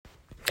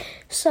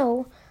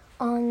So,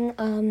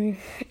 on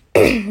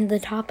the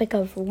topic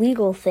of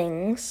legal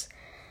things,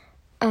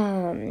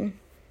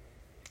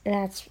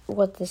 that's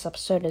what this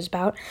episode is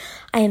about.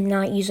 I am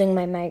not using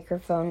my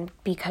microphone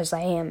because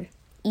I am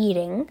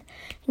eating.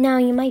 Now,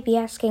 you might be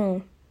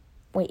asking,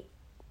 wait,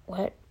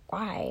 what?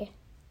 Why?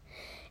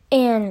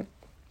 And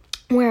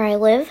where I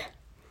live,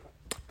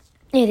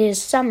 it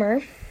is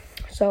summer,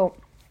 so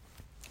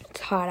it's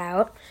hot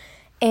out.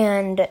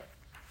 And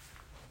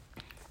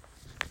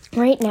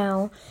right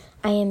now,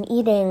 I am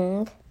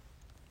eating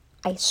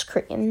ice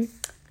cream,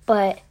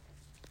 but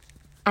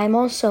I'm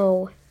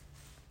also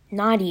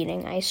not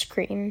eating ice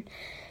cream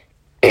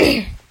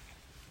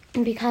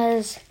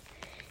because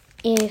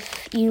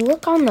if you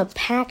look on the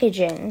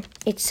packaging,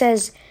 it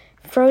says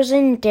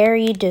frozen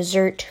dairy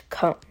dessert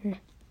cone,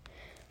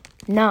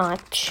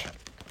 not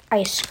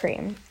ice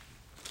cream.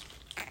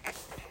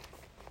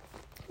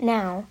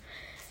 Now,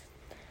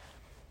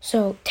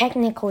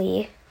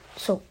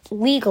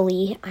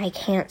 legally, I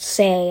can't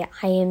say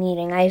I am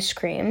eating ice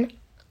cream,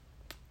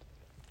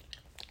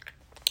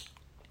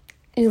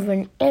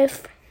 even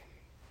if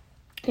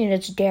it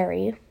is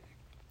dairy.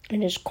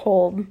 It is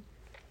cold,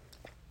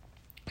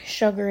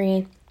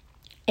 sugary,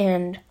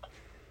 and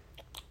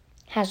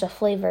has a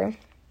flavor.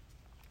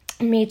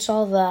 It meets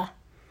all the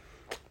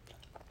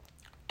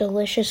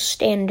delicious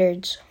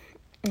standards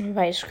of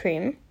ice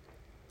cream.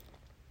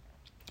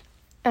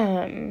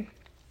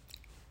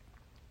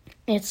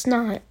 It's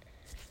not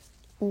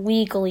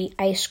legally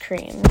ice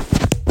cream.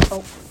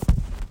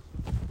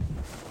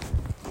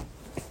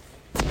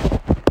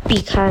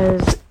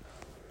 Because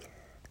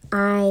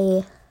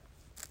I'm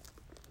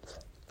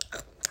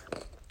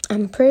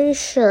pretty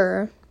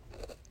sure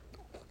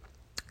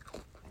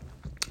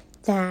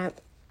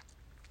that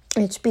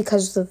it's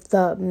because of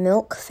the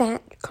milk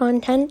fat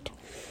content.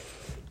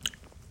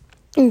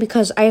 And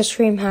because ice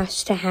cream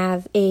has to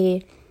have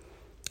a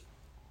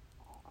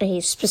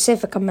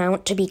specific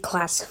amount to be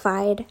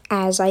classified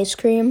as ice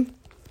cream.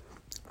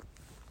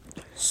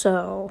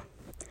 So,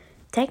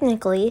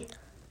 technically,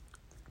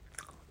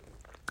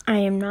 I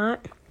am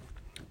not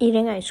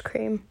eating ice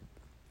cream.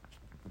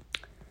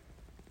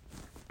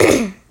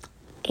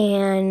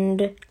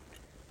 And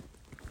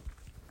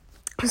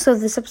so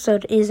this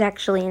episode is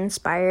actually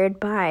inspired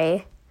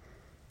by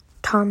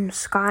Tom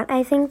Scott,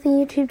 I think the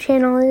YouTube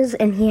channel is,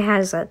 and he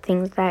has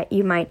things that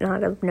you might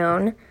not have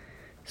known.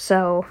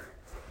 So,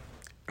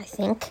 I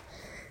think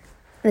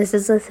this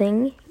is a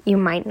thing you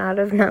might not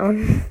have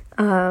known.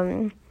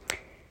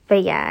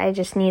 But yeah, I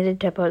just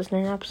needed to post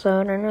an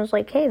episode, and I was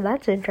like, hey,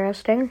 that's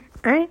interesting.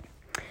 Alright.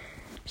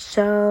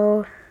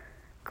 So,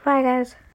 goodbye, guys.